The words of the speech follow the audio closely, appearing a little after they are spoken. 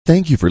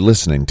Thank you for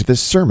listening to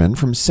this sermon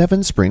from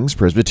Seven Springs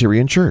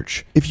Presbyterian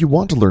Church. If you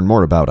want to learn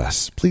more about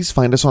us, please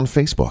find us on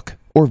Facebook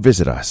or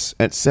visit us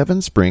at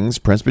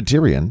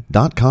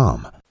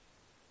sevenspringspresbyterian.com.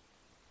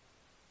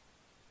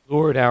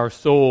 Lord, our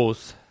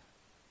souls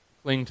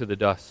cling to the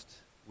dust.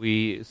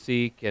 We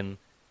seek and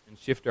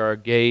shift our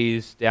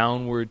gaze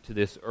downward to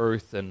this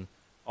earth and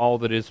all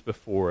that is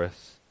before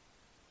us.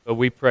 But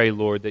we pray,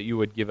 Lord, that you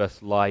would give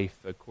us life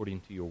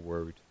according to your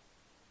word.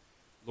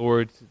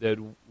 Lord, that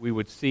we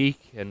would seek,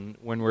 and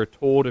when we're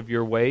told of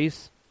your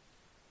ways,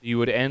 that you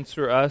would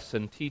answer us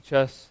and teach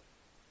us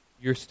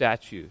your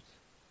statutes.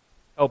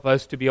 Help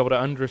us to be able to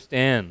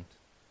understand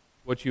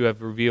what you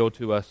have revealed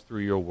to us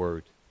through your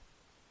word.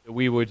 That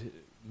we would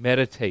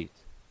meditate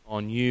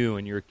on you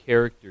and your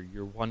character,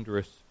 your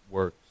wondrous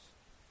works.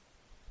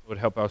 It would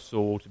help our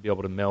soul to be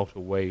able to melt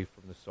away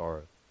from the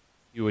sorrow.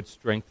 You would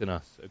strengthen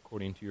us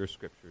according to your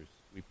scriptures.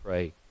 We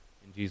pray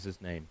in Jesus'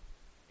 name.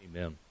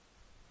 Amen.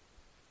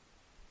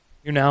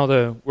 Hear now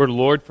the word of the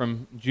Lord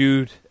from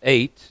Jude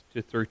 8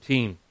 to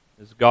 13.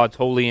 This is God's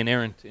holy,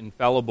 inerrant,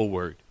 infallible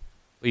word.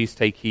 Please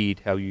take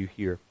heed how you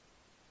hear.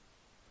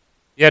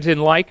 Yet in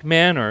like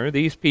manner,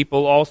 these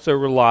people also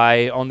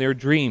rely on their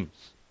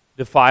dreams,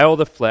 defile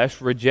the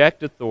flesh,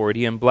 reject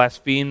authority, and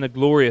blaspheme the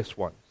glorious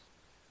ones.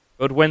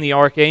 But when the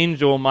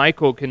archangel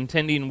Michael,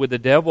 contending with the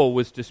devil,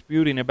 was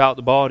disputing about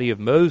the body of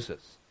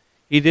Moses,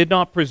 he did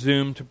not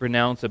presume to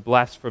pronounce a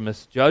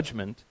blasphemous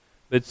judgment,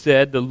 but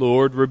said, "The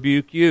Lord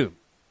rebuke you."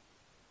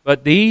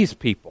 But these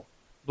people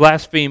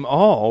blaspheme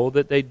all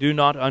that they do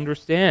not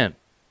understand,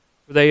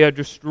 for they are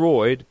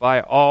destroyed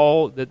by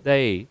all that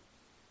they,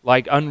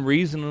 like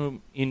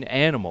unreasoning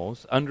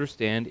animals,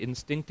 understand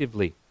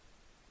instinctively.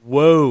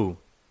 Woe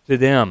to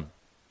them,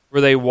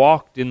 for they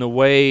walked in the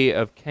way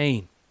of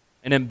Cain,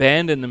 and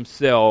abandoned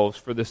themselves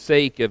for the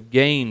sake of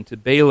gain to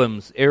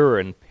Balaam's error,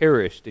 and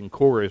perished in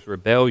Korah's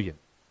rebellion.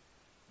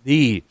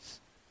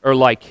 These are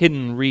like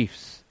hidden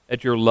reefs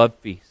at your love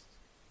feast,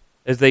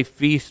 as they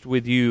feast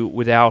with you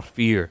without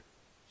fear,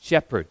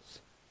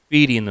 shepherds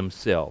feeding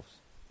themselves,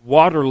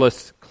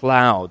 waterless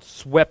clouds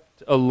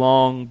swept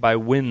along by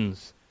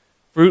winds,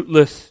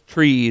 fruitless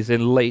trees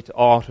in late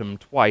autumn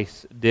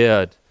twice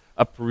dead,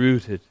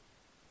 uprooted,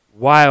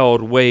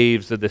 wild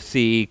waves of the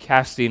sea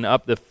casting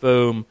up the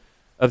foam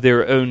of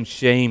their own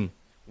shame,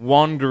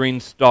 wandering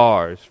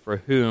stars for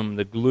whom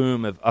the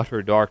gloom of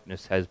utter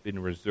darkness has been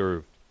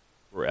reserved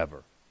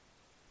forever.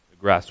 The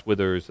grass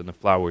withers and the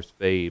flowers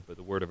fade, but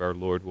the word of our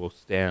Lord will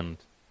stand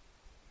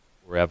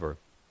forever.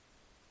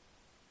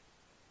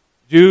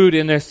 Jude,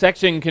 in this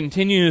section,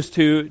 continues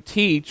to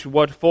teach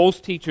what false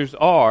teachers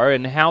are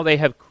and how they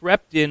have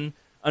crept in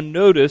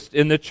unnoticed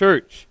in the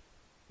church.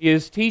 He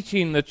is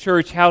teaching the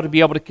church how to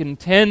be able to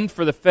contend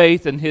for the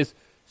faith, and his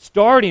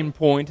starting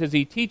point as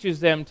he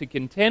teaches them to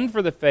contend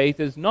for the faith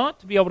is not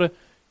to be able to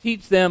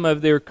teach them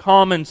of their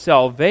common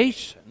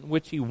salvation,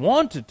 which he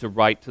wanted to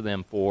write to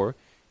them for.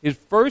 His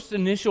first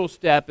initial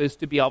step is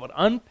to be able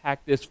to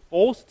unpack this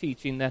false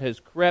teaching that has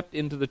crept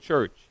into the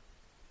church.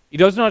 He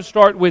does not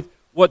start with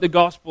what the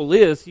gospel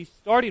is. He's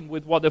starting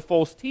with what the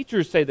false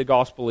teachers say the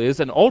gospel is,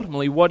 and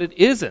ultimately what it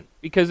isn't,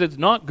 because it's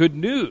not good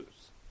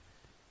news.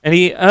 And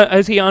he,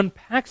 as he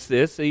unpacks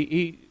this,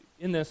 he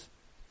in this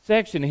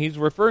section, he's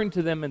referring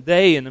to them and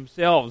they and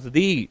themselves,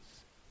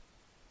 these.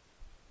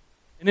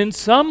 And in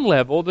some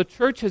level, the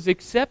church has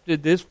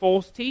accepted this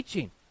false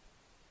teaching,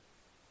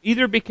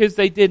 either because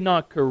they did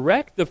not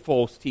correct the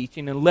false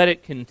teaching and let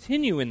it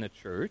continue in the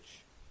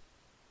church,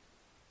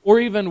 or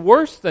even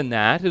worse than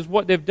that, is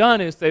what they've done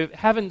is they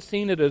haven't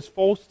seen it as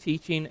false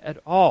teaching at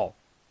all.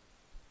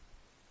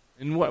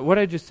 And what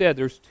I just said,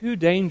 there's two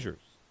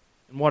dangers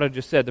in what I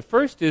just said. The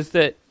first is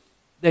that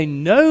they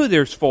know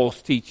there's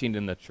false teaching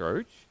in the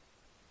church,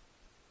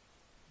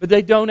 but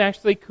they don't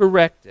actually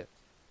correct it.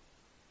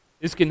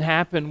 This can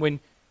happen when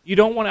you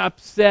don't want to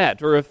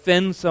upset or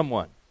offend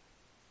someone.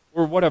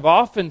 Or what I've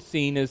often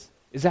seen is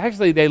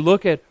actually they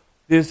look at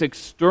this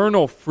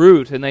external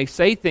fruit and they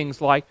say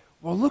things like,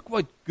 well, look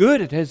what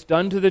good it has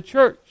done to the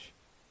church.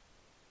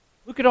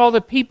 Look at all the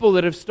people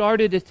that have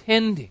started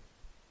attending.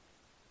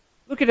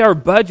 Look at our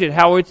budget,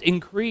 how it's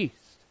increased.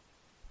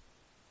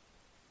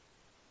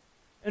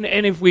 And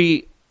if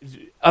we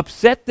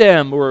upset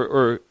them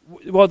or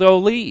well,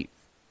 they'll leave.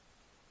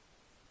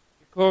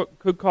 It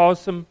could cause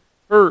some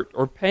hurt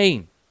or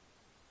pain.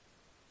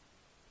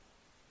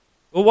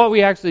 Well, what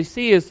we actually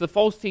see is the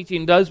false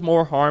teaching does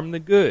more harm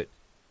than good.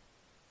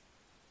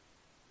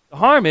 The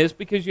harm is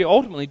because you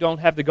ultimately don't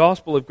have the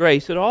gospel of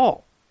grace at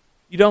all.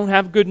 You don't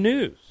have good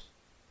news.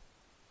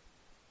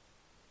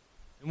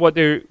 And what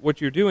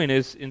you're doing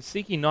is, in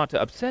seeking not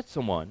to upset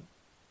someone,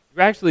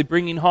 you're actually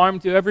bringing harm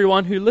to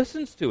everyone who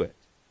listens to it.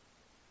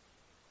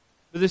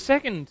 But the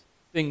second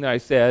thing that I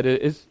said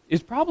is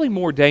probably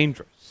more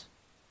dangerous.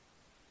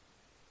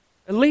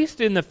 At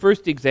least in the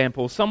first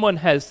example, someone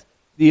has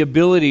the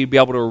ability to be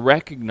able to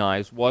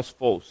recognize what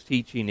false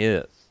teaching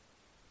is.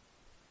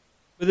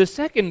 But the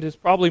second is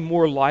probably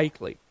more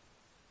likely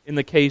in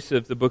the case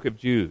of the book of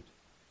Jude.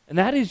 And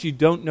that is you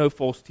don't know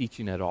false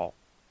teaching at all.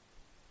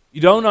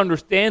 You don't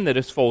understand that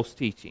it's false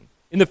teaching.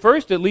 In the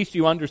first, at least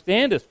you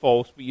understand it's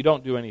false, but you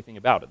don't do anything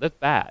about it. That's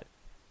bad.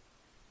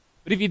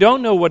 But if you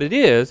don't know what it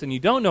is, and you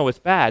don't know it's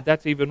bad,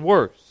 that's even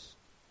worse.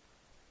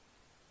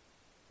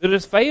 That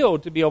it's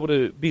failed to be able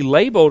to be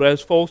labeled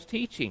as false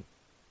teaching.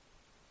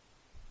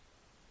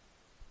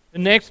 The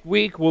next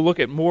week, we'll look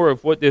at more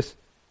of what this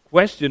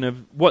question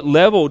of what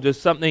level does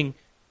something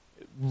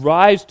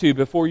rise to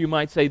before you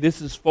might say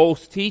this is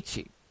false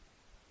teaching.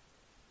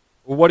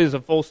 Or what is a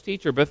false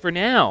teacher? But for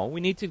now,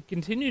 we need to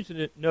continue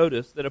to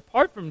notice that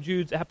apart from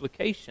Jude's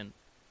application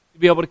to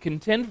be able to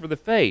contend for the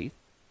faith,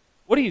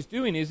 what he's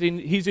doing is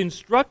he's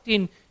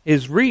instructing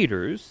his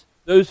readers,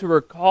 those who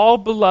are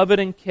called, beloved,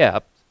 and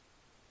kept,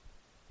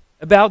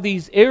 about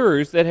these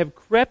errors that have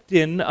crept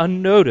in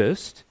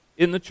unnoticed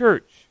in the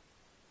church.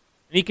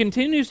 And he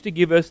continues to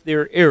give us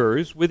their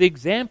errors with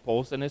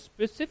examples and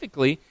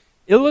specifically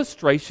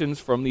illustrations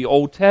from the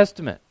Old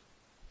Testament.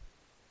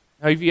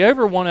 Now, if you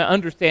ever want to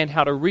understand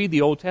how to read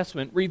the Old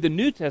Testament, read the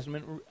New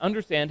Testament,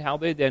 understand how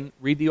they then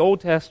read the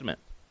Old Testament.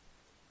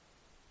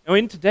 Now,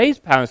 in today's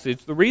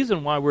passage, the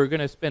reason why we're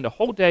going to spend a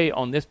whole day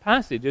on this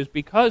passage is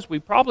because we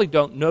probably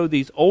don't know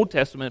these Old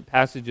Testament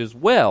passages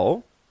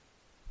well.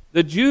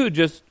 The Jude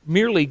just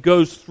merely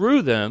goes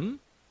through them,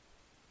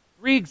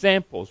 3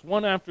 examples,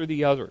 one after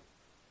the other.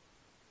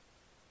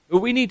 But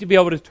we need to be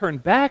able to turn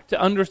back to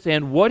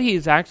understand what he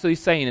is actually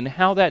saying and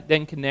how that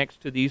then connects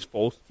to these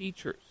false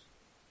teachers.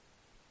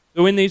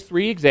 So in these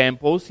 3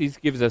 examples, he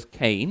gives us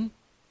Cain,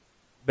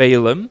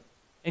 Balaam,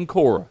 and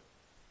Korah.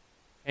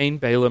 Cain,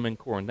 Balaam, and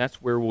Korah. And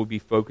that's where we'll be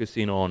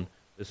focusing on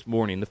this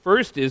morning. The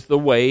first is the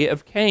way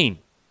of Cain.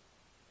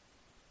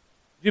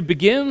 He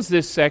begins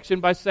this section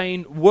by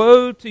saying,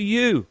 "Woe to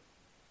you!"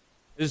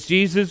 As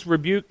Jesus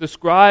rebuked the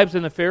scribes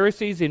and the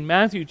Pharisees in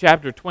Matthew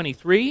chapter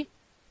 23,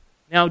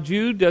 now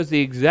Jude does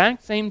the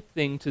exact same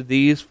thing to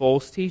these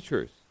false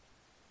teachers.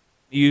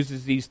 He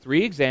uses these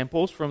 3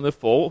 examples from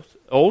the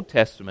Old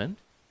Testament.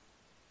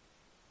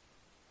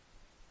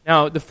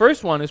 Now, the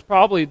first one is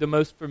probably the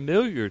most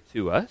familiar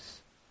to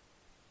us,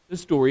 the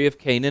story of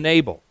Cain and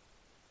Abel.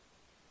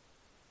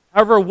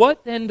 However,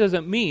 what then does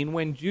it mean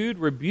when Jude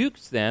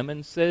rebukes them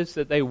and says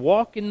that they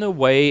walk in the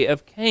way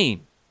of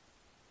Cain?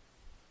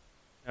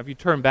 Now, if you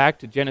turn back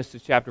to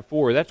Genesis chapter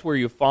 4, that's where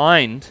you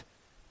find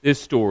this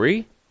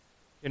story.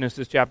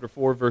 Genesis chapter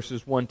 4,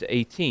 verses 1 to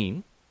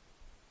 18.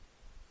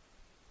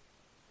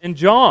 And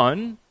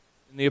John,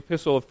 in the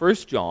epistle of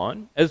 1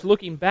 John, as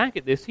looking back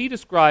at this, he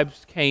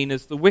describes Cain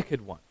as the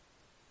wicked one.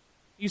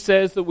 He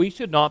says that we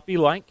should not be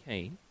like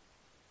Cain.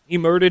 He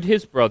murdered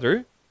his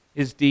brother,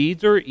 his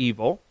deeds are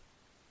evil,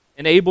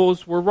 and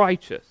Abel's were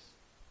righteous.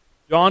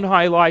 John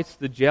highlights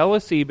the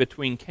jealousy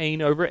between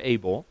Cain over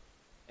Abel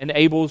and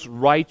Abel's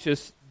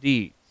righteous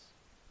deeds.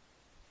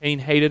 Cain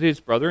hated his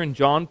brother, and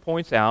John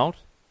points out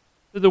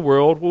that the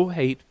world will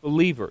hate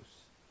believers.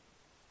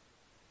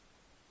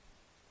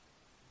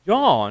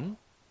 John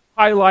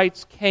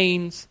highlights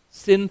Cain's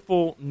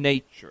sinful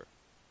nature,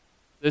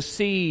 the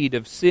seed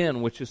of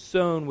sin which is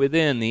sown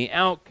within, the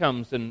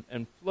outcomes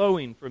and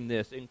flowing from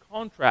this, in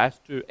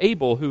contrast to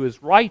Abel, who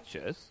is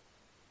righteous,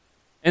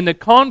 and the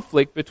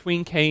conflict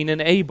between Cain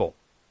and Abel.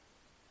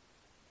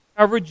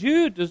 However,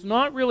 Jude does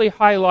not really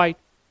highlight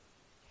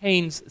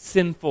Cain's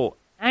sinful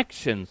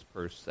actions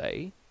per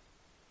se.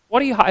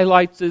 What he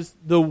highlights is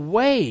the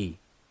way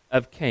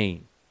of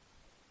Cain.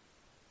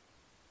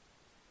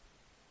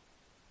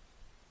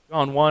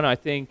 John 1, I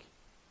think,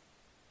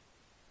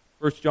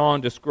 1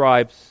 John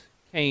describes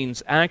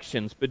Cain's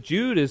actions, but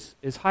Jude is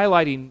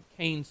highlighting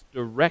Cain's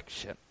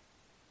direction.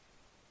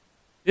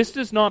 This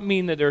does not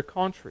mean that they're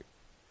contrary,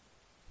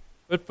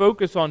 but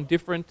focus on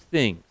different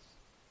things.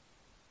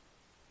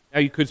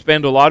 Now, you could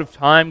spend a lot of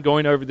time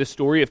going over the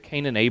story of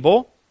Cain and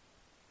Abel.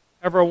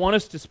 However, I want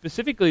us to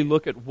specifically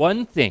look at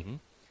one thing,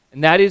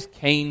 and that is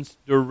Cain's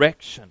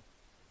direction,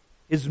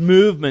 his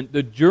movement,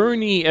 the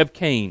journey of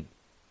Cain.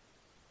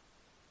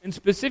 And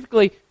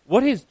specifically,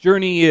 what his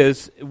journey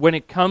is when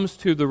it comes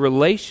to the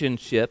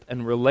relationship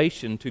and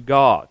relation to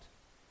God.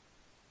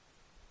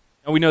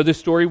 Now, we know this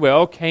story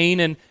well. Cain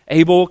and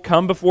Abel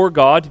come before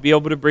God to be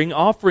able to bring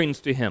offerings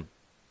to him.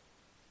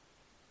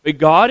 But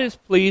God is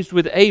pleased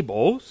with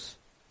Abel's,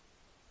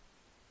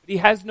 but he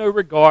has no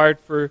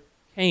regard for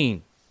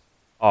Cain's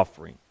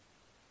offering.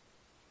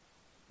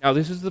 Now,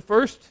 this is the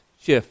first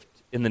shift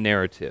in the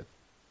narrative.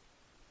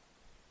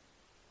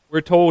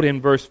 We're told in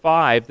verse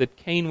 5 that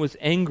Cain was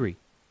angry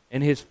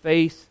and his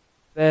face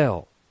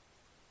fell.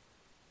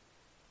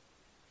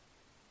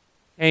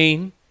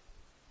 Cain,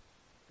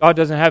 God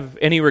doesn't have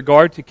any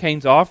regard to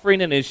Cain's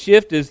offering, and his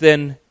shift is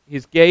then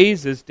his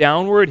gaze is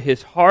downward,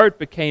 his heart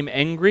became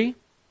angry.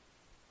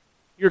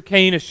 Here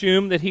Cain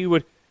assumed that he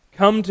would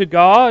come to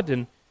God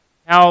and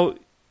how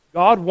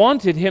God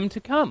wanted him to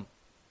come,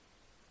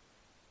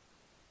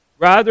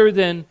 rather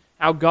than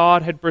how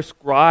God had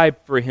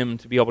prescribed for him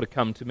to be able to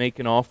come to make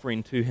an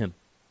offering to him.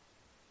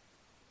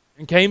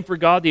 And Cain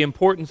forgot the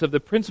importance of the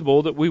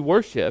principle that we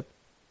worship.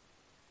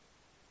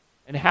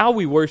 And how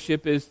we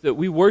worship is that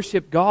we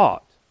worship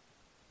God.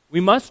 We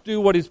must do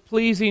what is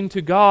pleasing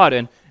to God.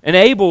 And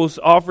Abel's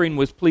offering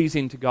was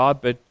pleasing to God,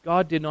 but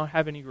God did not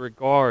have any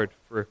regard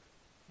for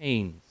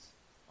Cain's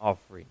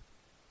offering.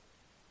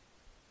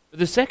 But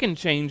the second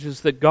change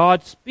is that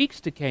God speaks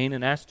to Cain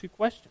and asks two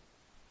questions.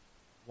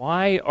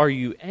 Why are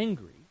you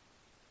angry?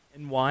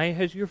 And why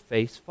has your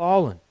face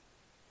fallen?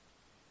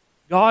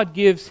 God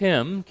gives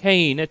him,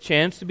 Cain, a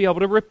chance to be able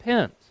to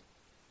repent.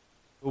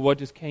 But what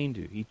does Cain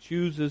do? He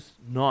chooses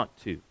not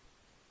to.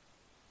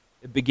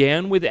 It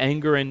began with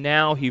anger, and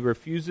now he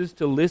refuses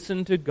to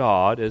listen to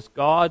God as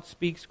God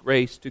speaks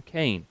grace to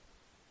Cain.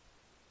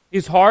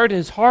 His heart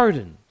is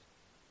hardened.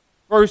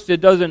 First, he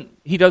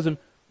doesn't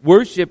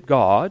worship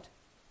God,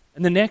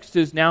 and the next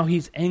is now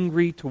he's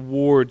angry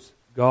towards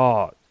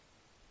God.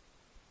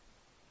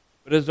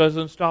 But it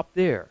doesn't stop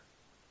there.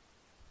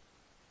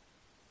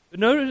 But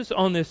notice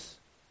on this,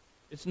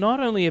 it's not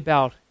only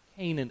about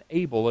Cain and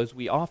Abel as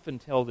we often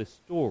tell this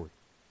story.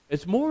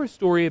 It's more a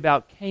story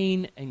about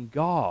Cain and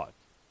God.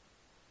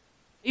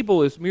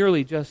 Abel is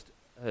merely just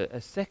a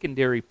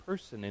secondary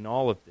person in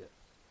all of this.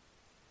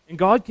 And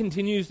God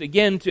continues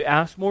again to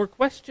ask more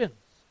questions.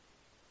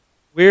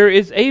 Where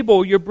is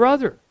Abel, your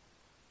brother?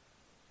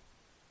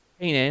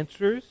 Cain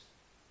answers.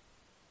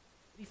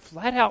 He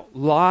flat out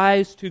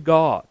lies to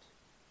God.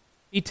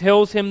 He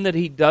tells him that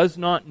he does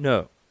not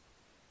know.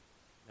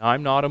 Now,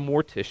 I'm not a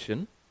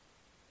mortician.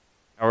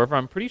 However,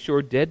 I'm pretty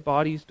sure dead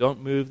bodies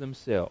don't move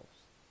themselves.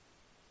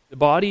 The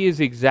body is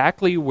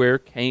exactly where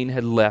Cain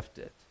had left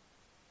it.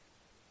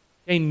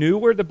 Cain knew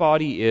where the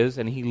body is,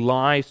 and he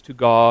lies to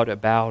God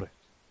about it.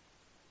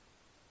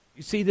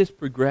 You see this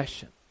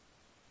progression.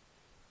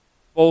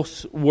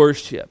 False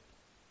worship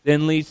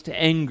then leads to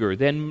anger,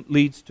 then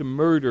leads to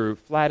murder,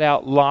 flat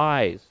out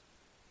lies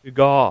to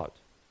God.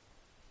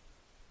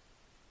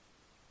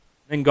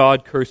 Then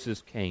God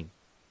curses Cain.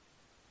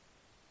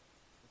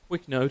 A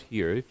quick note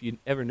here, if you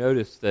ever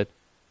notice that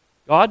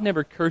God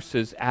never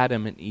curses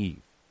Adam and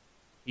Eve.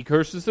 He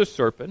curses the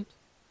serpent.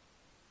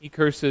 He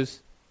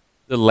curses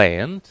the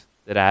land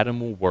that Adam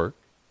will work.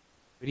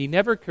 But he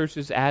never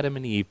curses Adam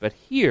and Eve. But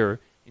here,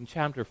 in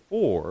chapter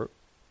 4,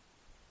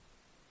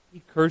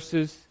 he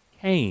curses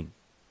Cain.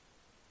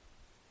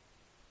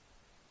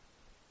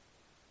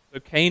 So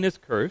Cain is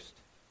cursed.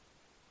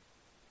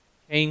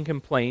 Cain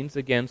complains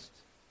against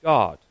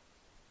God.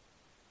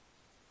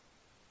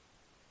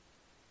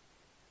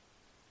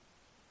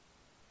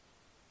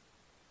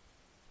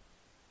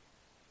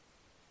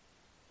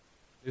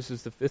 This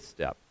is the fifth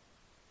step.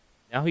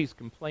 Now he's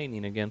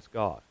complaining against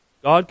God.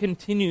 God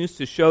continues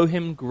to show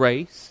him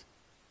grace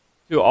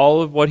to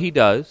all of what he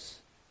does.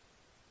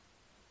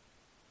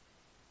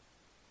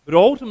 But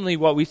ultimately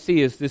what we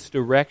see is this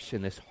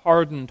direction, this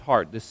hardened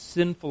heart, this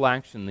sinful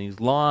action, these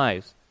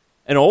lies.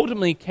 And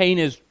ultimately Cain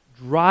is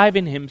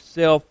driving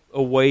himself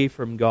away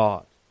from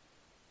God.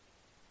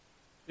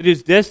 That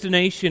his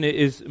destination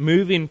is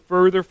moving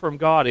further from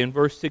God. In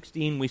verse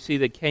 16 we see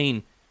that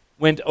Cain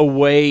went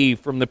away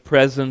from the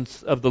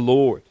presence of the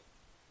Lord.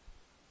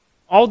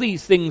 All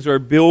these things are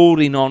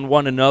building on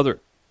one another.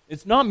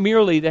 It's not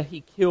merely that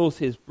he kills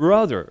his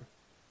brother.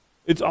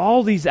 It's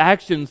all these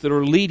actions that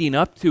are leading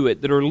up to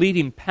it, that are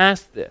leading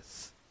past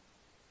this.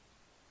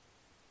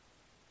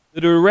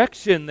 The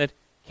direction that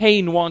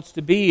Cain wants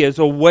to be is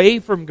away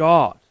from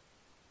God.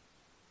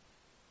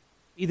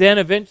 He then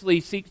eventually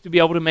seeks to be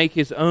able to make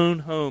his own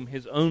home,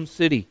 his own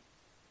city.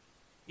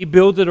 He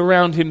builds it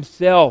around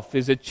himself,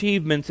 his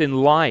achievements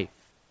in life.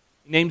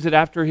 He names it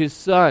after his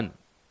son.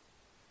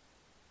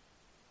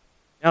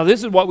 Now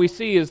this is what we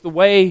see is the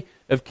way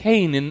of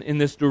Cain in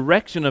this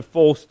direction of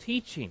false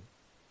teaching.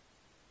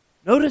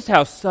 Notice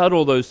how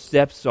subtle those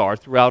steps are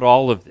throughout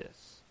all of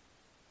this.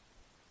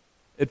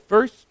 It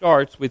first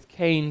starts with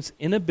Cain's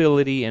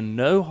inability and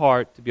no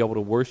heart to be able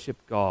to worship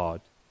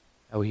God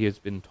how he has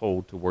been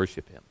told to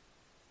worship him.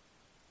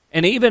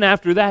 And even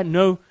after that,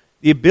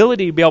 the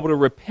ability to be able to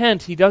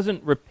repent, he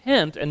doesn't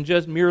repent and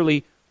just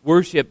merely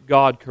worship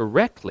God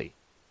correctly.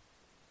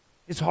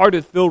 His heart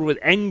is filled with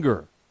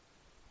anger,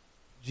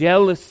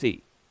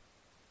 jealousy,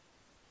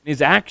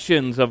 his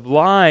actions of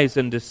lies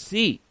and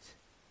deceit,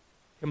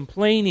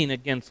 complaining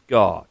against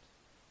God.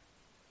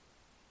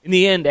 In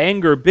the end,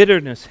 anger,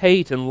 bitterness,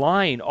 hate, and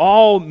lying,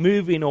 all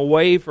moving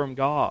away from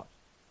God.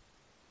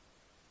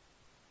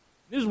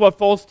 This is what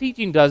false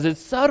teaching does.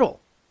 It's subtle.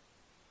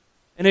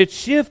 And its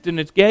shift and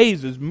its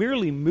gaze is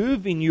merely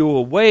moving you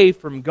away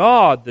from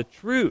God, the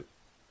truth.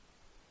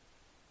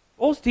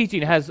 False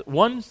teaching has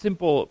one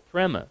simple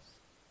premise.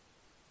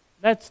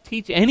 That's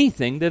teach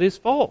anything that is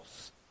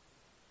false.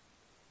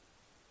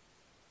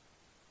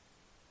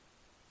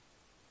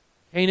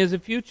 Cain is a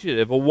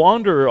fugitive, a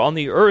wanderer on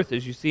the earth,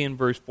 as you see in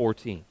verse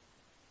 14.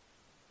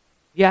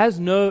 He has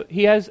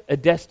a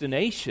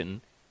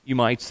destination, you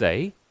might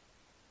say.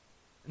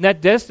 And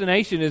that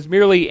destination is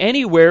merely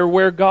anywhere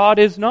where God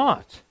is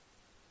not.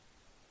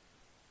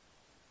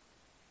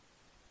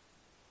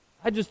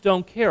 I just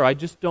don't care. I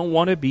just don't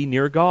want to be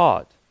near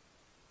God.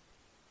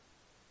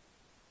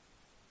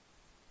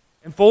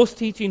 And false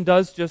teaching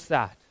does just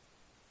that.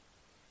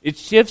 It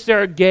shifts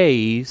our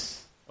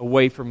gaze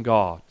away from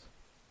God.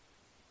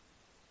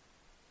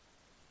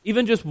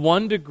 Even just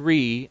 1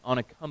 degree on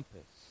a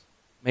compass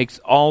makes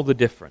all the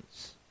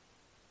difference.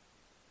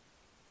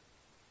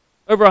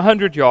 Over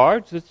 100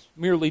 yards, it's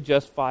merely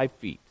just 5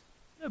 feet.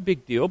 No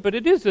big deal, but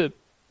it is if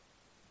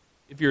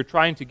you're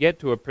trying to get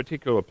to a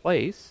particular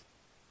place,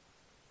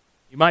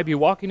 you might be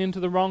walking into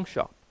the wrong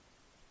shop.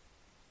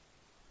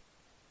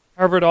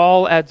 However, it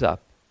all adds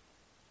up.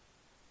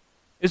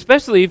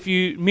 Especially if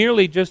you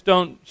merely just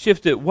don't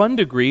shift it 1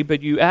 degree,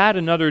 but you add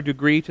another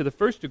degree to the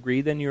first degree,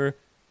 then your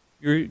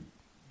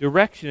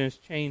direction is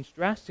changed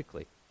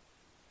drastically.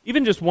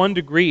 Even just 1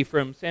 degree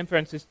from San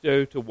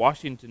Francisco to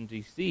Washington,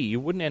 D.C., you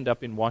wouldn't end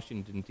up in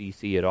Washington,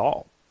 D.C. at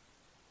all.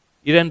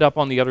 You'd end up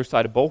on the other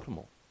side of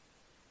Baltimore.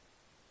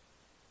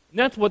 And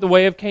that's what the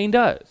way of Cain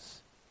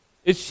does.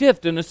 It's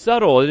shift and it's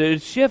subtle.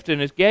 It's shift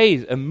and it's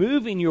gaze, and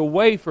moving your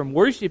way from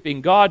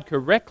worshiping God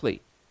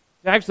correctly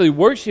to actually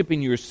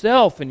worshiping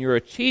yourself and your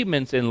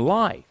achievements in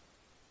life.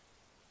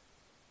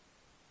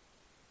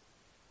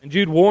 And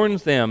Jude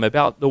warns them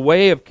about the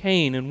way of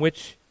Cain in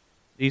which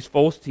these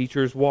false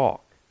teachers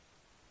walk.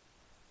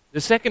 The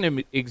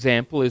second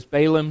example is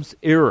Balaam's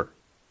error.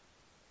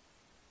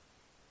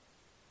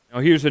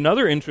 Now here's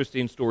another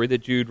interesting story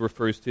that Jude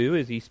refers to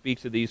as he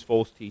speaks of these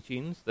false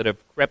teachings that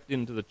have crept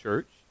into the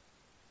church.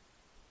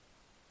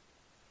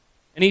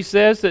 And he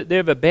says that they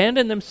have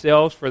abandoned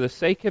themselves for the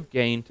sake of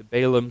gain to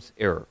Balaam's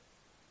error.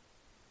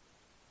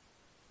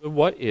 So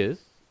what is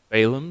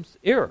Balaam's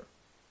error?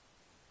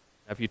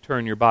 Now if you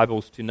turn your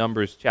Bibles to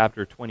Numbers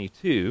chapter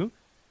 22,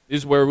 this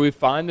is where we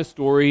find the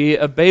story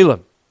of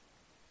Balaam.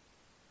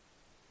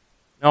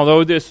 Now,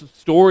 although this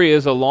story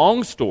is a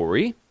long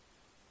story,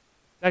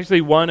 it's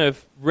actually one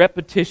of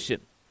repetition.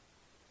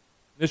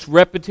 This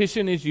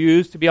repetition is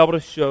used to be able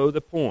to show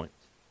the point.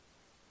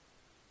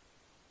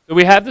 So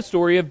we have the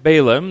story of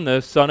Balaam,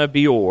 the son of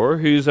Beor,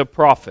 who's a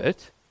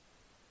prophet.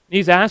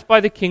 He's asked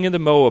by the king of the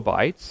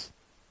Moabites,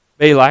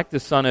 Balak, the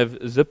son of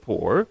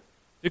Zippor,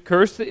 to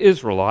curse the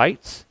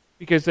Israelites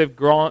because they've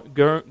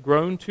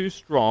grown too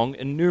strong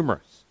and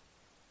numerous.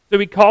 So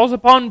he calls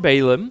upon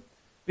Balaam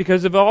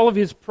because of all of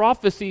his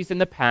prophecies in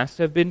the past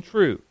have been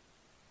true.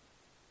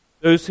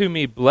 Those whom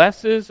he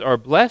blesses are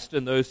blessed,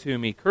 and those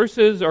whom he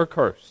curses are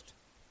cursed.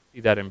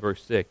 See that in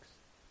verse 6.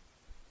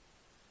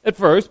 At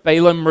first,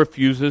 Balaam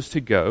refuses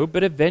to go,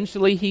 but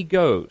eventually he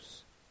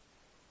goes.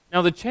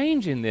 Now the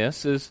change in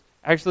this is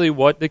actually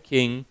what the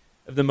king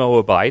of the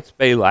Moabites,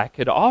 Balak,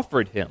 had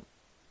offered him.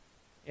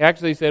 He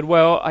actually said,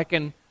 well, I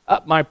can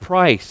up my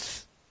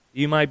price.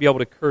 You might be able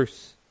to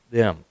curse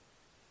them.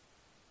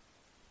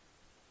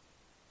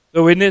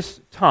 So in this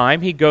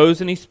time, he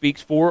goes and he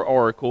speaks 4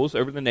 oracles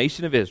over the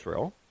nation of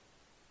Israel.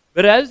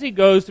 But as he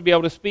goes to be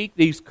able to speak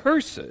these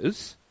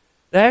curses,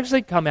 they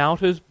actually come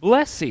out as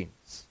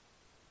blessings.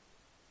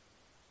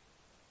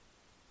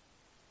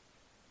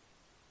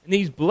 And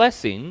these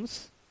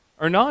blessings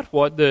are not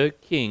what the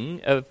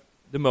king of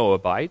the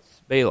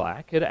Moabites,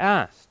 Balak, had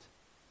asked.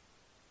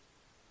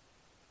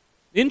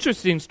 The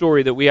interesting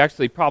story that we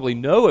actually probably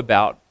know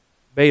about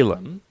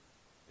Balaam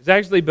is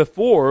actually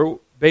before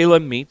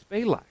Balaam meets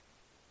Balak.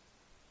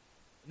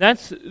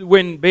 That's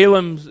when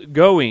Balaam's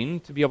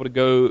going to be able to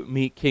go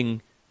meet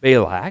King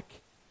Balak.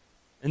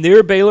 And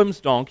there Balaam's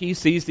donkey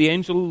sees the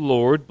angel of the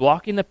Lord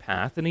blocking the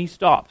path, and he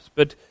stops.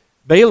 But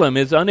Balaam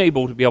is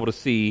unable to be able to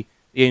see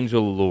the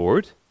angel of the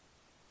Lord.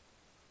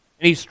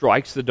 And he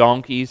strikes the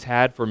donkey he's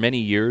had for many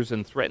years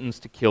and threatens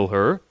to kill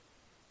her.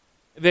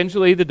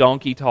 Eventually the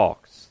donkey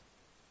talks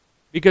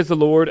because the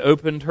Lord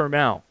opened her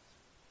mouth.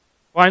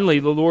 Finally,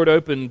 the Lord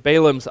opened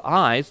Balaam's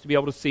eyes to be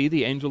able to see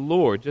the angel of the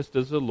Lord, just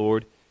as the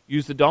Lord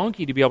used the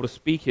donkey to be able to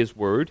speak his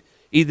word.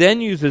 He then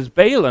uses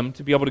Balaam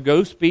to be able to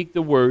go speak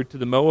the word to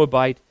the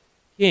Moabite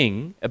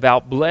king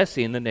about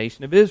blessing the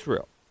nation of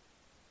Israel.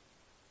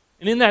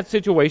 And in that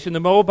situation,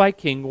 the Moabite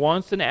king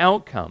wants an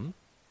outcome,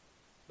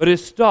 but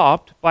is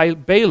stopped by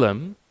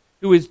Balaam,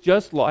 who is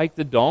just like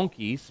the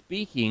donkey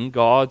speaking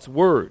God's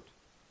word.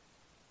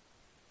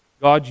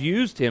 God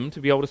used him to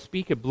be able to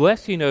speak a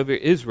blessing over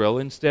Israel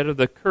instead of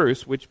the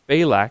curse which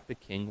Balak the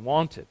king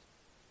wanted.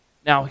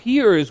 Now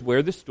here is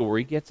where the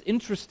story gets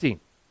interesting.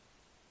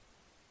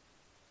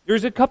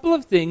 There's a couple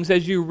of things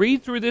as you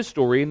read through this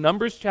story in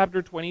Numbers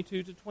chapter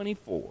 22 to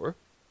 24,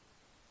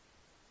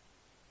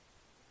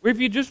 where if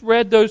you just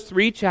read those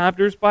 3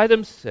 chapters by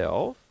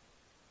themselves,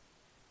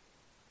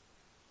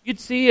 you'd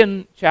see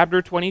in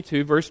chapter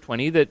 22, verse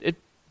 20, that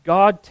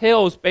God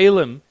tells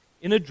Balaam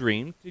in a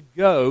dream to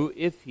go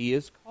if he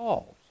is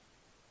called.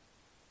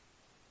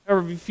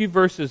 However, a few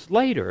verses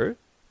later,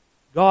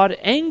 God's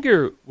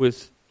anger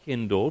was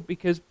kindled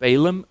because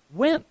Balaam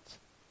went.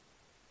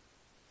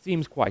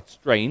 Seems quite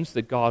strange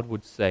that God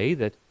would say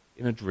that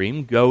in a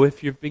dream, go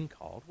if you've been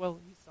called. Well,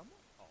 he's somewhat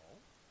called.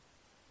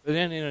 But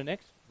then in the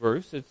next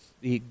verse, it's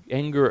the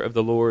anger of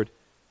the Lord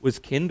was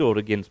kindled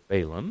against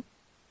Balaam.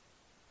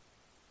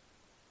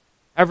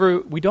 However,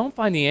 we don't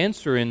find the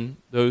answer in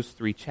those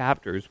 3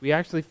 chapters. We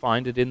actually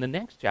find it in the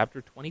next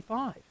chapter,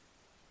 25.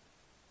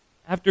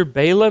 After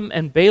Balaam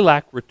and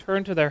Balak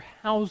return to their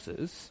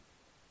houses,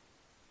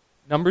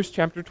 Numbers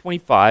chapter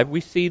 25,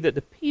 we see that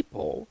the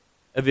people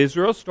of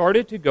Israel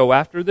started to go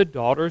after the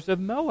daughters of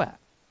Moab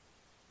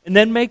and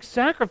then make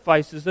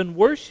sacrifices and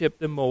worship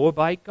the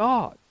Moabite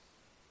gods.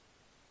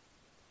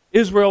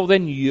 Israel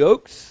then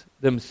yokes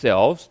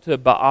themselves to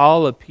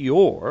Baal of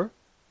Peor,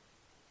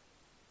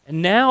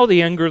 and now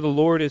the anger of the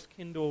Lord is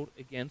kindled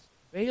against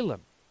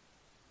Balaam.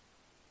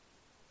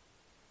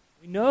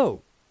 We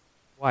know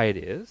why it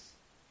is.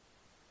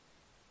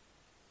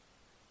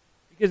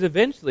 Because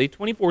eventually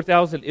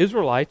 24,000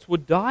 Israelites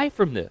would die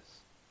from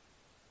this.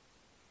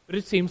 But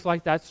it seems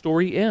like that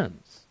story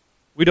ends.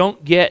 We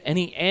don't get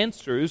any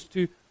answers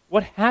to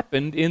what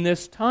happened in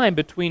this time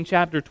between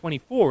chapter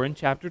 24 and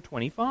chapter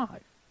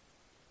 25.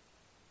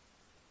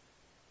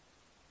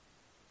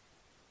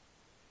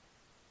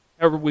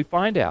 However, we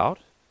find out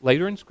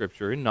later in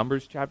Scripture, in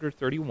Numbers chapter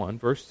 31,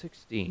 verse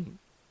 16,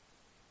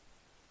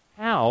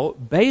 how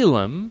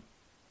Balaam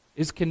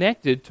is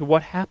connected to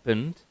what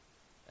happened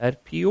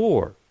at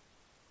Peor.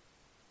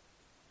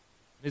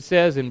 It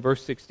says in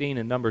verse 16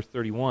 in Numbers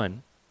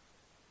 31,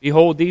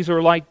 "Behold, these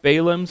are like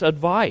Balaam's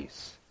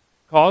advice.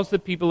 Cause the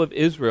people of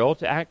Israel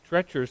to act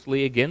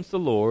treacherously against the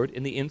Lord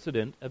in the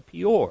incident of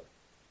Peor.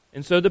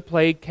 And so the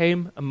plague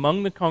came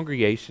among the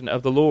congregation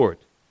of the Lord."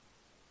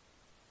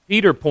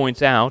 Peter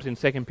points out in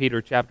 2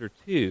 Peter chapter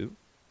 2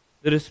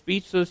 that a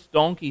speechless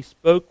donkey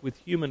spoke with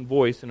human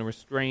voice and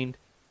restrained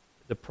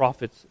the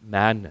prophet's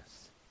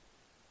madness.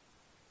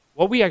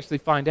 What we actually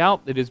find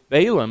out that is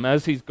Balaam,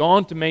 as he's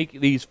gone to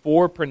make these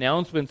 4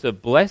 pronouncements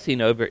of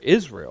blessing over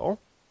Israel,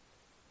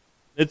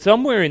 that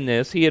somewhere in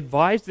this he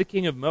advised the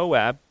king of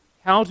Moab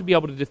how to be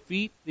able to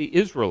defeat the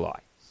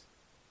Israelites.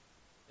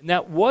 And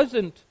that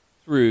wasn't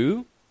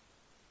through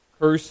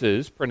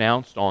curses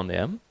pronounced on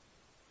them,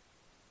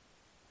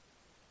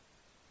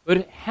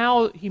 but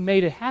how he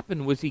made it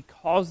happen was he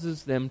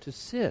causes them to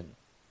sin.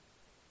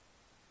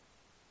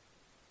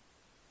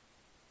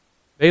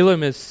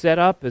 Balaam is set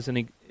as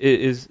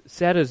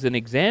an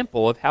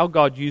example of how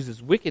God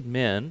uses wicked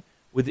men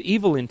with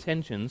evil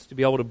intentions to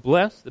be able to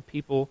bless the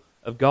people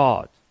of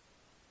God.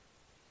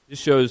 This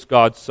shows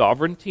God's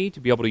sovereignty to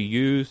be able to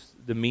use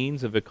the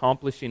means of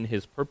accomplishing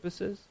His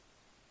purposes.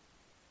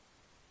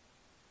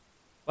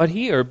 But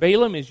here,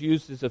 Balaam is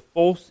used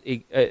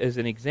as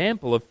an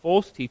example of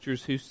false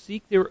teachers who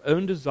seek their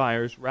own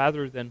desires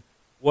rather than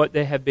what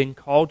they have been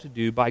called to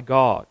do by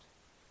God.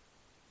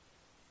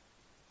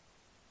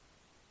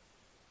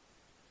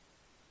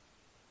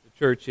 The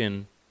church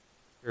in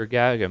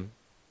Pergamum,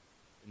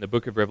 in the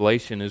book of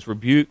Revelation, is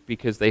rebuked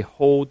because they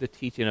hold the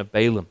teaching of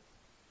Balaam,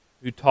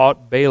 who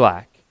taught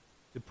Balak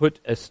to put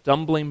a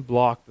stumbling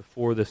block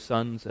before the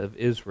sons of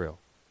Israel,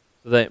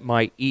 so that it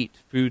might eat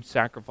food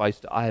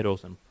sacrificed to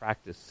idols and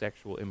practice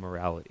sexual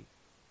immorality.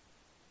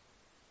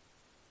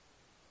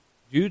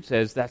 Jude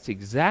says that's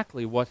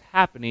exactly what's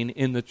happening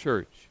in the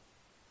church.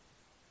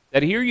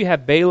 That here you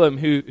have Balaam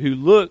who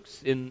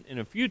looks in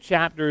a few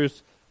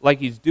chapters like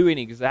he's doing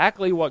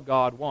exactly what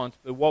God wants,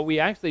 but what we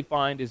actually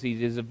find is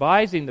he is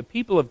advising the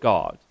people of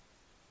God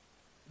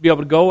to be able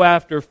to go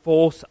after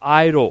false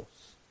idols,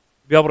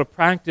 to be able to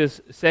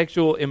practice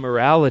sexual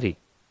immorality.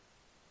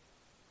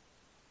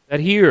 That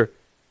here,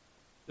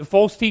 the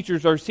false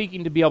teachers are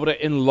seeking to be able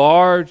to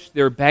enlarge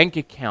their bank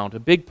account. A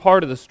big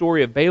part of the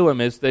story of Balaam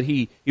is that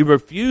he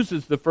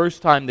refuses the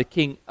first time the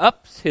king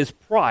ups his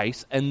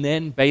price, and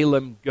then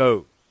Balaam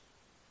goes.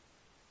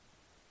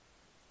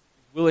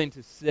 He's willing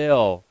to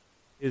sell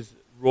his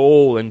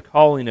role and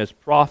calling as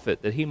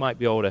prophet that he might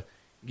be able to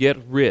get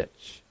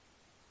rich.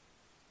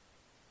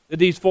 That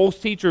these false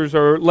teachers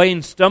are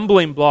laying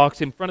stumbling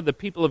blocks in front of the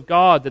people of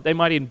God that they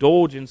might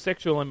indulge in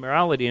sexual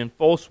immorality and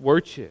false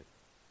worship.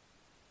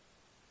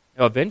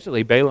 Now,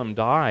 eventually, Balaam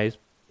dies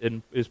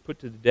and is put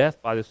to death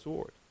by the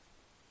sword.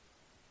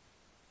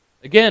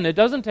 Again, it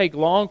doesn't take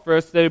long for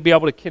us to be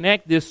able to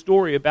connect this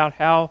story about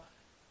how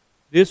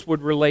this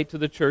would relate to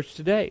the church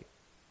today.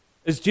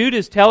 As Jude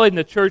is telling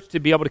the church to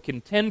be able to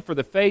contend for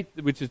the faith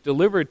which is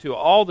delivered to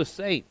all the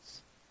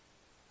saints,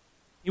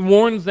 he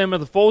warns them of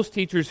the false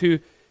teachers who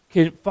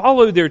can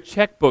follow their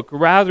checkbook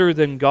rather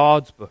than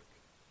God's book.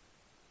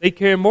 They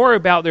care more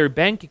about their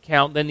bank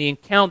account than the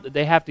account that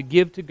they have to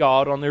give to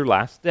God on their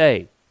last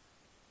day.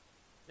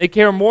 They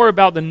care more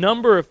about the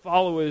number of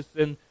followers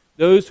than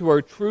those who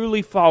are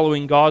truly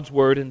following God's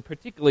word, and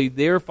particularly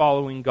they're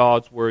following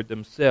God's word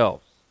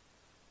themselves.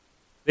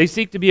 They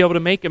seek to be able to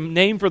make a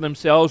name for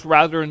themselves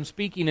rather than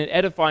speaking and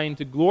edifying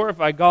to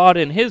glorify God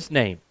in His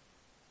name.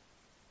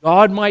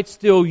 God might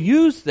still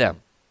use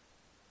them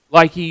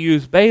like He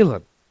used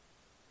Balaam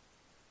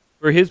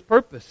for His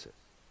purposes.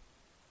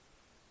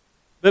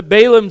 But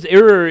Balaam's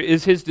error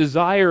is his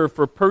desire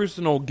for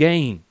personal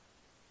gain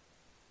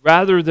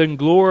rather than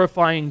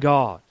glorifying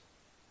God.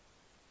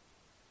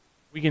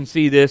 We can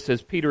see this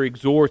as Peter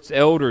exhorts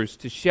elders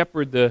to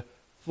shepherd the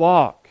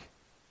flock,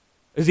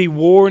 as he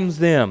warns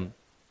them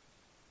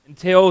and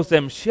tells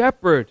them,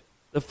 shepherd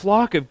the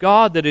flock of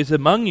God that is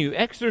among you,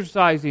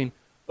 exercising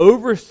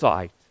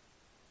oversight,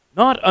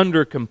 not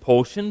under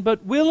compulsion,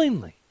 but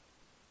willingly,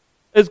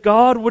 as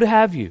God would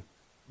have you,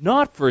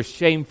 not for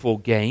shameful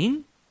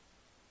gain,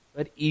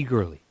 but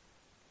eagerly.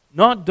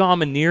 not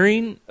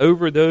domineering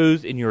over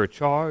those in your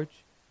charge,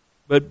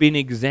 but being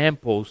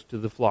examples to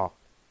the flock.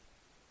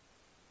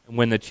 And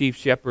when the chief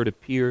shepherd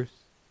appears,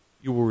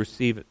 you will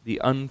receive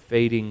the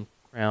unfading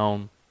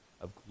crown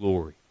of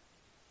glory.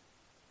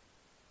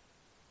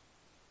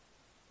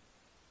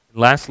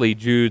 And lastly,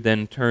 Jude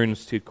then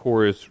turns to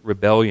Korah's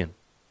rebellion.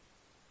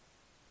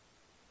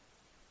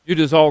 Jude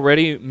has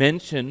already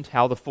mentioned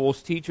how the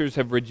false teachers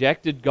have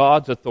rejected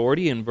God's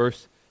authority in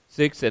verse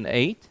 6 and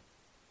 8.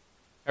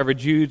 However,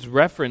 Jude's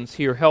reference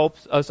here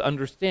helps us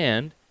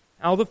understand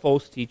how the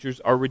false teachers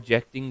are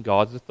rejecting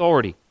God's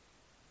authority.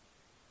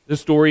 The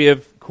story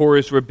of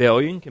Korah's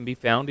rebellion can be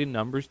found in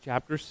Numbers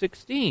chapter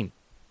 16.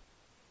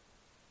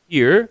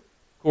 Here,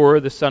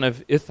 Korah, the son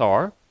of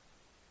Ithar,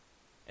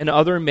 and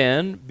other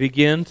men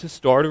begin to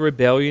start a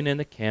rebellion in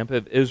the camp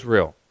of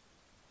Israel.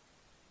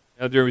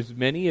 Now, there is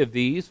many of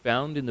these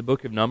found in the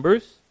book of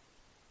Numbers.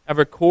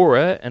 However,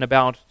 Korah and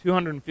about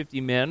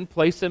 250 men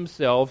place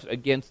themselves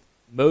against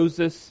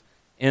Moses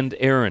and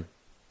Aaron.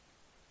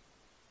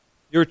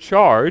 Their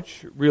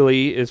charge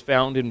really is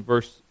found in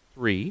verse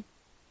 3.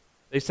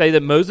 They say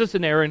that Moses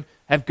and Aaron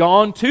have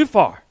gone too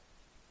far.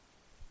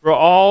 For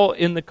all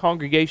in the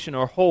congregation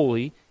are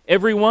holy,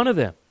 every one of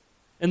them,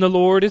 and the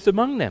Lord is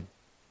among them.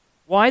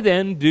 Why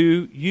then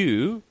do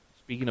you,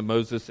 speaking of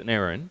Moses and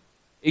Aaron,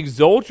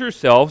 exalt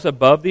yourselves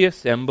above the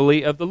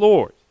assembly of the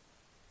Lord?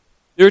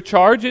 Their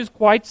charge is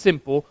quite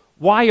simple.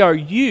 Why are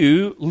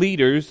you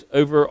leaders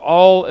over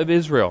all of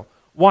Israel?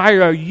 Why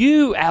are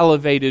you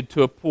elevated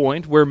to a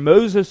point where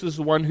Moses is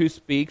the one who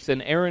speaks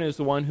and Aaron is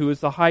the one who is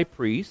the high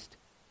priest?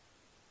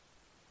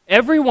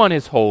 Everyone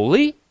is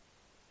holy.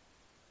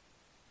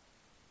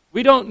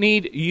 We don't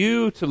need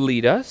you to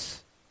lead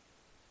us.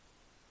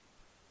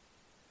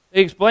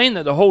 They explain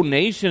that the whole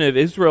nation of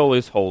Israel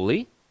is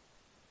holy.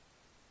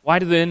 Why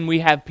do then we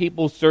have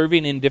people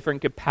serving in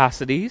different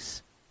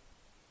capacities?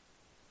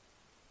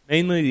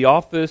 Mainly the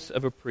office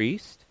of a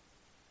priest.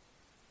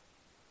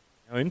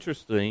 Now,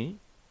 interestingly,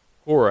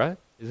 Korah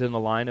is in the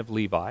line of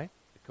Levi,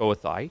 the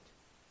Kohathite.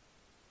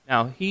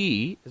 Now,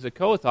 he, as a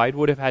Kohathite,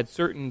 would have had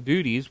certain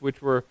duties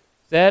which were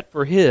set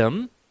for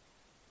him.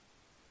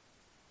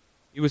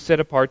 He was set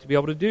apart to be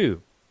able to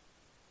do.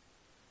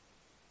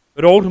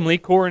 But ultimately,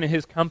 Korah and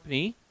his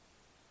company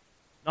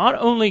not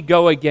only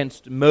go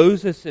against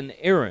Moses and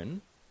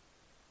Aaron,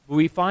 but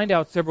we find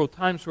out several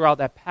times throughout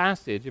that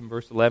passage in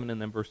verse 11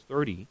 and then verse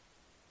 30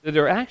 that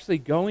they're actually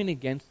going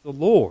against the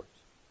Lord.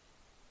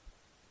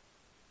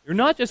 They're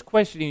not just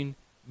questioning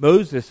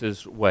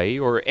Moses' way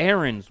or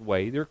Aaron's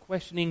way, they're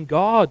questioning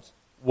God's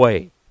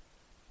way.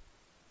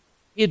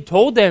 He had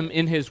told them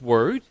in his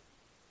word.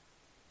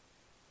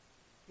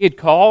 He had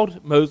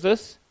called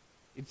Moses.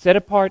 He'd set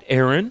apart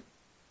Aaron.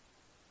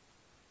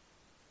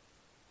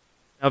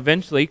 Now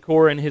eventually,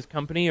 Korah and his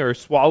company are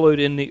swallowed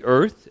in the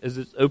earth as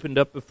it's opened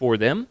up before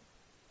them.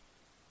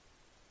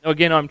 Now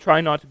again, I'm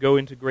trying not to go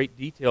into great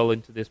detail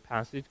into this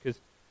passage because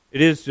it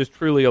is just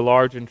truly a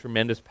large and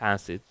tremendous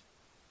passage.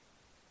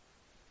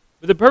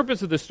 But the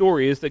purpose of the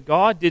story is that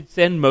God did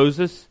send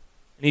Moses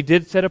and he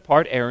did set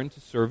apart Aaron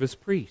to serve as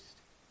priest.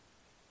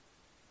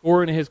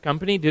 Korah and his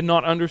company did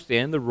not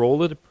understand the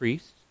role of the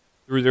priests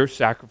through their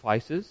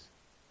sacrifices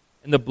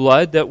and the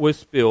blood that was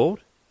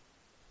spilled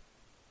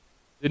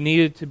that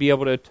needed to be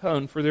able to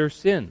atone for their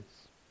sins.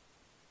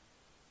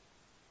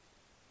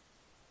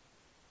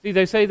 See,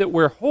 they say that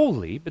we're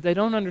holy, but they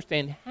don't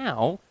understand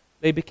how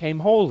they became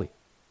holy.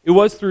 It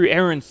was through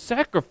Aaron's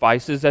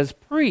sacrifices as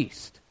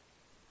priest,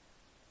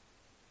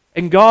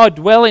 and God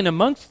dwelling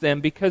amongst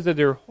them because of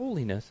their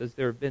holiness as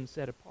they have been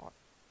set apart.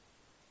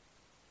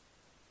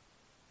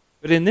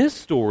 But in this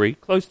story,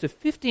 close to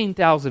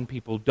 15,000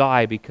 people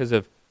die because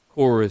of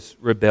Korah's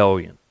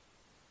rebellion.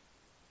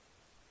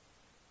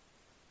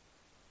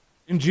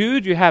 In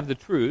Jude, you have the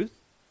truth,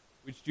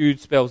 which Jude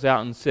spells out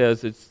and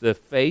says it's the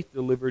faith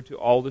delivered to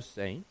all the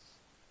saints.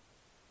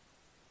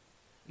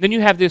 And then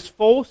you have this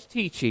false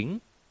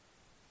teaching,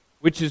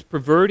 which is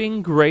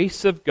perverting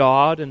grace of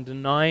God and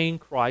denying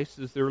Christ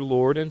as their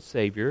Lord and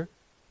Savior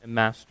and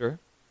Master.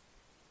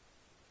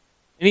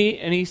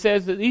 And he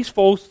says that these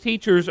false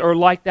teachers are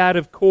like that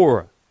of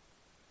Korah,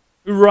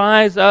 who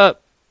rise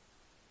up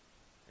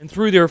and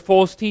through their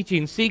false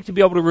teaching seek to be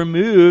able to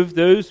remove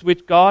those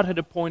which God had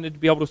appointed to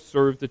be able to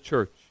serve the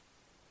church.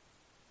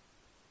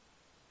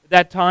 At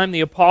that time,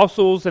 the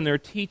apostles and their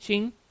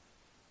teaching,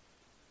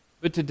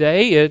 but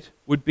today it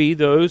would be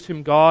those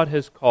whom God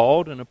has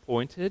called and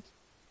appointed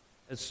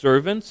as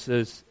servants,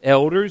 as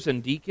elders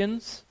and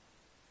deacons.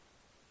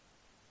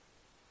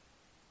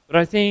 But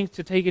I think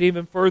to take it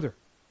even further,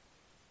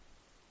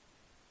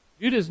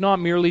 Jude is not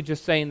merely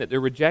just saying that they're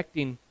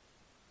rejecting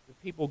the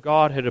people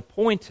God had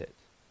appointed.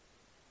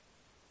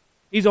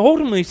 He's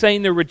ultimately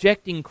saying they're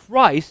rejecting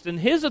Christ and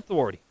His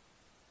authority.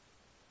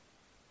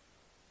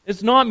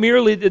 It's not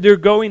merely that they're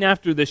going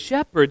after the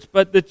shepherds,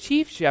 but the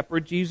chief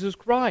shepherd, Jesus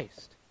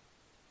Christ.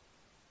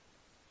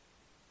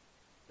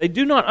 They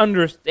do not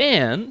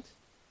understand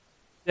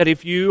that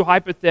if you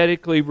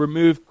hypothetically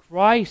remove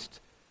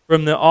Christ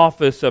from the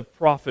office of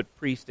prophet,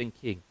 priest, and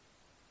king,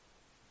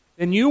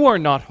 then you are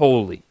not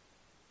holy.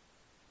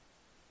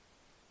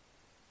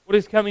 What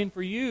is coming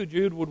for you,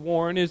 Jude would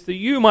warn, is that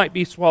you might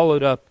be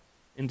swallowed up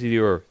into the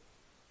earth.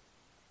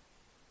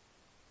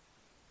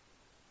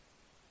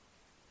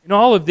 In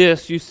all of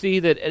this, you see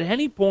that at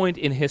any point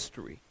in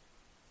history,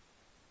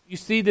 you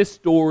see this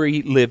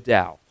story lived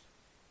out.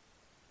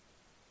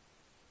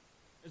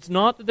 It's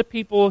not that the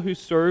people who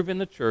serve in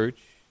the church,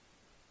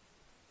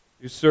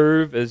 who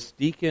serve as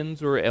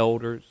deacons or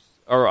elders,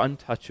 are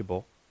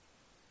untouchable.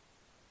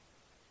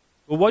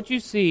 But what you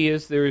see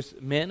is there's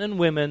men and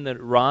women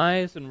that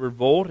rise and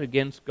revolt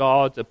against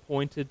God's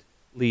appointed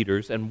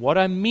leaders. And what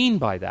I mean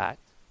by that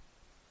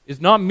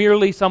is not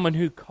merely someone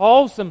who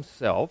calls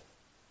himself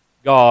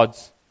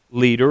God's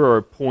leader or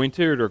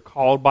appointed or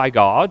called by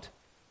God.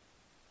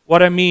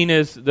 What I mean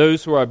is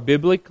those who are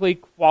biblically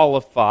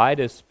qualified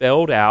as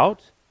spelled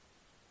out,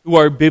 who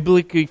are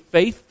biblically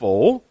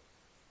faithful.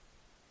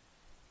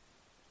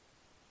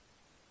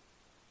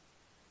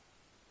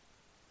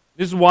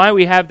 This is why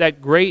we have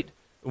that great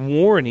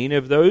warning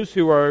of those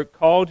who are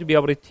called to be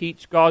able to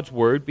teach God's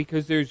Word,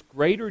 because there's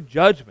greater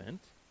judgment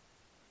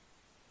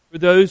for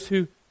those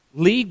who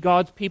lead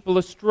God's people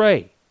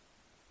astray.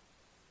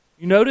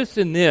 You notice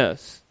in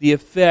this the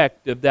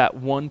effect of that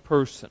one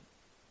person.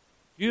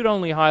 Jude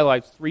only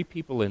highlights 3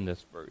 people in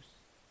this verse: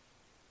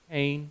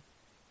 Cain,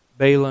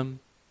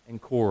 Balaam,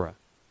 and Korah.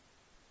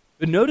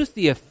 But notice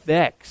the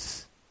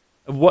effects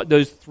of what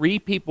those 3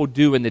 people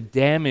do and the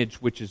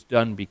damage which is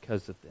done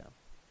because of them.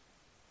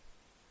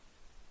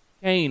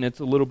 Cain, it's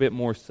a little bit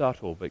more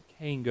subtle, but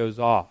Cain goes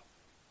off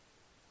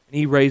and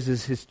he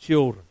raises his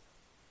children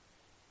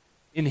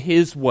in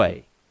his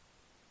way.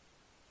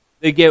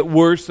 They get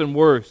worse and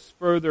worse,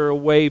 further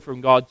away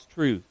from God's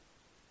truth.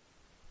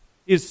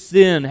 His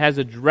sin has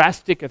a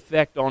drastic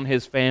effect on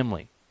his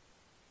family.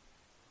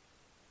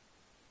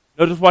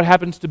 Notice what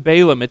happens to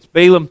Balaam. It's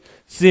Balaam's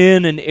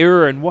sin and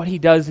error, and what he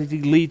does is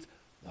he leads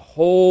the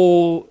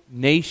whole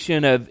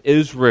nation of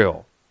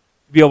Israel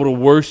to be able to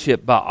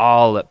worship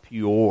Baal at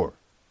Peor.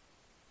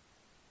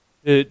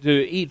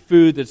 To eat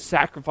food that's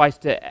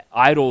sacrificed to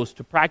idols,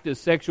 to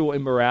practice sexual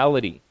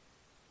immorality.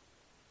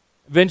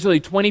 Eventually,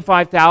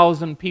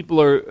 25,000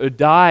 people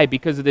die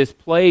because of this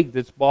plague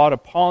that's brought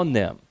upon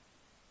them.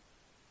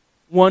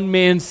 One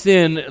man's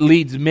sin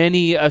leads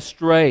many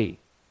astray.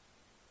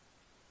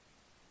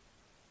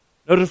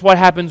 Notice what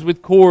happens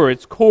with Korah.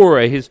 It's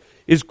Korah,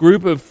 his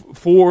group of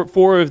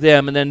four of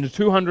them, and then the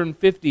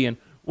 250. And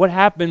what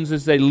happens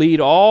is they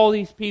lead all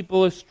these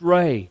people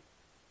astray.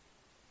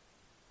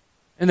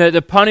 And that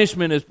the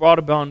punishment is brought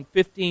upon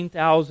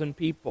 15,000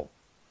 people.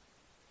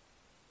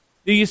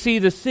 Do you see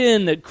the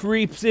sin that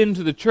creeps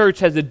into the church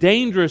has a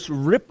dangerous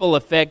ripple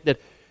effect that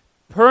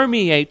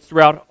permeates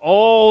throughout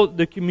all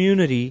the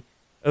community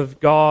of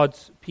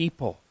God's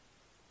people?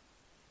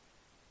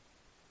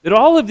 That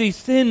all of these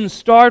sins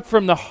start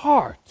from the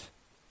heart.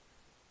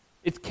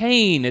 It's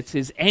Cain, it's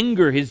his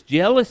anger, his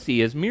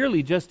jealousy is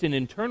merely just an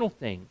internal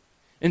thing.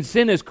 And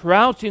sin is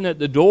crouching at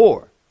the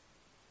door.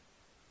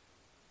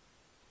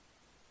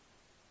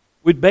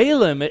 With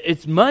Balaam,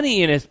 it's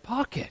money in his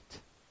pocket.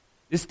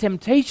 This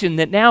temptation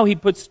that now he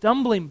puts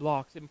stumbling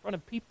blocks in front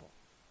of people.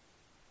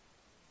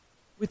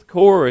 With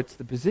Korah, it's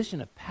the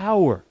position of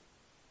power.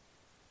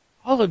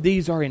 All of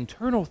these are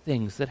internal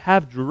things that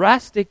have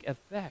drastic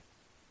effect.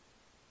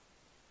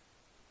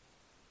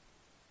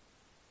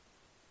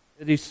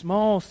 These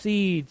small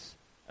seeds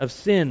of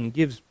sin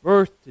gives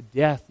birth to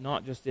death,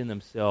 not just in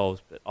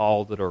themselves, but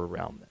all that are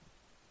around them.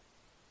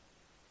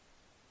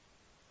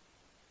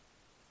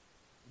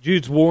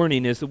 Jude's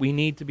warning is that we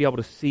need to be able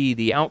to see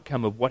the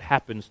outcome of what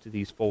happens to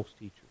these false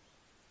teachers.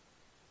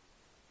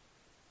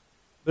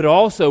 But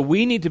also,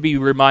 we need to be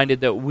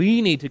reminded that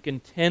we need to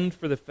contend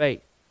for the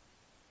faith.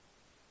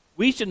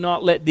 We should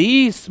not let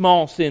these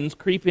small sins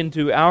creep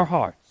into our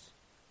hearts,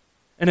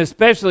 and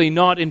especially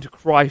not into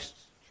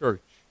Christ's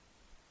church.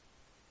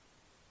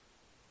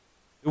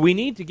 We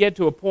need to get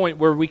to a point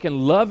where we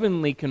can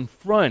lovingly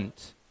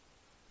confront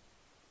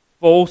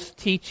false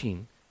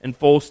teaching and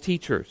false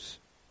teachers.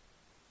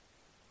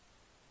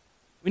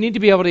 We need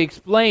to be able to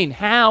explain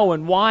how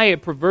and why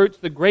it perverts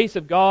the grace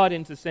of God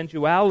into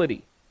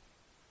sensuality.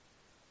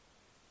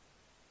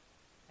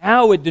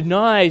 How it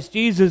denies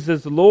Jesus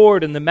as the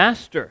Lord and the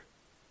Master.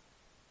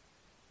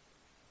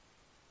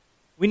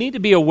 We need to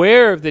be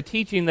aware of the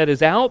teaching that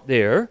is out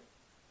there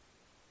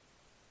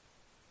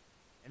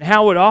and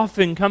how it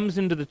often comes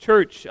into the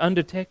church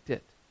undetected.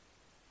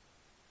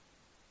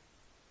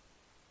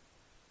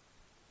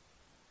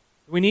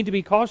 We need to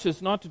be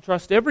cautious not to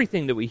trust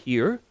everything that we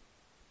hear,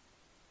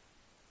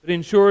 but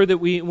ensure that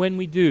when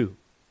we do,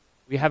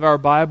 we have our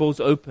Bibles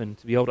open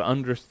to be able to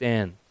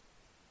understand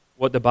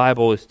what the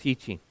Bible is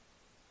teaching.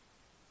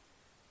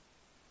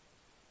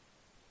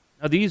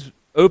 Now, these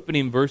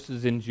opening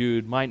verses in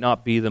Jude might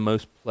not be the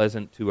most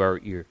pleasant to our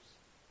ears.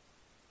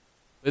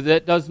 But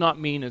that does not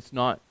mean it's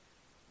not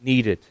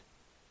needed.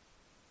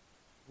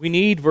 We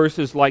need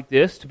verses like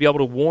this to be able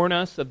to warn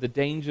us of the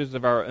dangers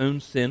of our own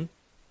sin.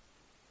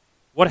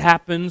 What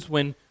happens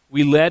when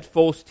we let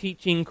false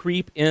teaching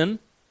creep in?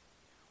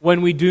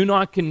 when we do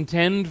not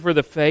contend for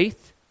the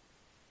faith,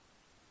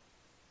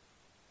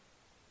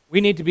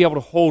 we need to be able to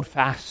hold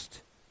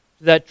fast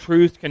to that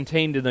truth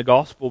contained in the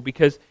gospel,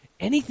 because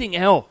anything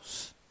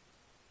else,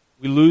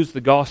 we lose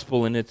the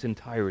gospel in its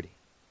entirety.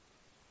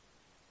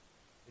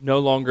 It no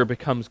longer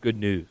becomes good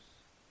news.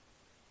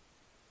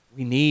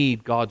 We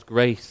need God's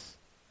grace,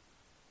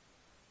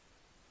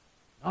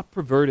 not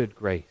perverted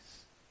grace.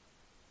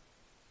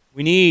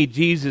 We need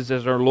Jesus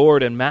as our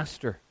Lord and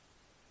Master,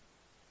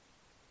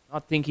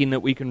 not thinking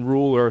that we can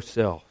rule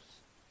ourselves.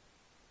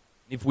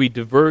 If we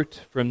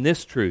divert from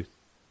this truth,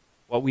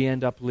 what we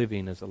end up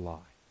living is a lie.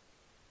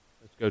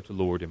 Let's go to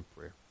the Lord in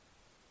prayer.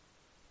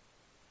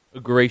 A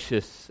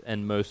gracious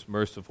and most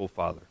merciful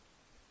Father,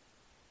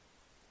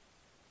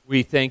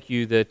 we thank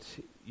you that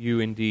you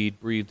indeed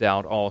breathed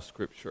out all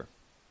Scripture,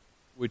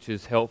 which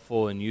is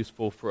helpful and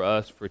useful for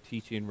us for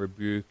teaching,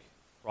 rebuke,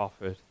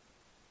 profit,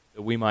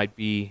 that we might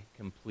be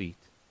complete.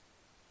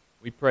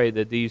 We pray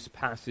that these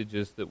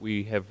passages that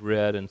we have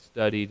read and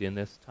studied in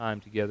this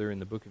time together in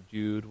the book of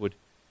Jude would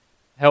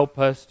help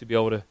us to be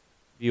able to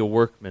be a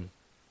workman,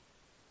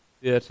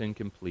 fit and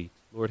complete.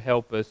 Lord,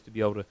 help us to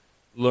be able to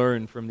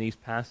learn from these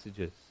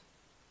passages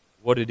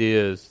what it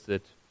is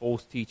that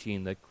false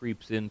teaching that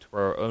creeps into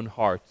our own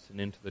hearts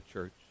and into the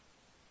church.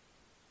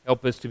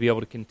 Help us to be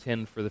able to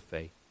contend for the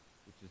faith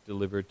which is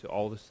delivered to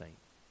all the saints.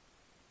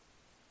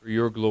 For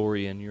your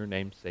glory and your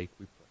name's sake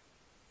we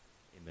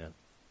pray. Amen.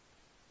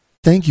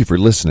 Thank you for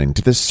listening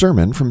to this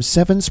sermon from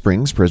Seven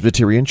Springs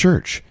Presbyterian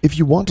Church. If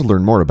you want to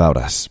learn more about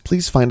us,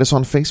 please find us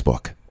on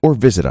Facebook or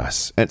visit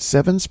us at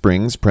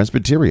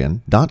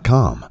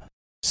sevenspringspresbyterian.com.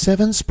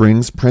 Seven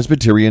Springs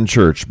Presbyterian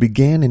Church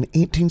began in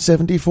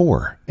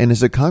 1874 and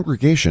is a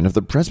congregation of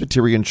the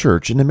Presbyterian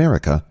Church in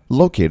America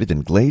located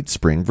in Glade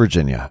Spring,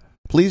 Virginia.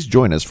 Please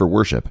join us for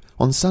worship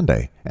on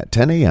Sunday at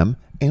 10 a.m.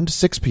 and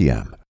 6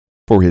 p.m.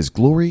 for His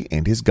glory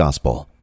and His gospel.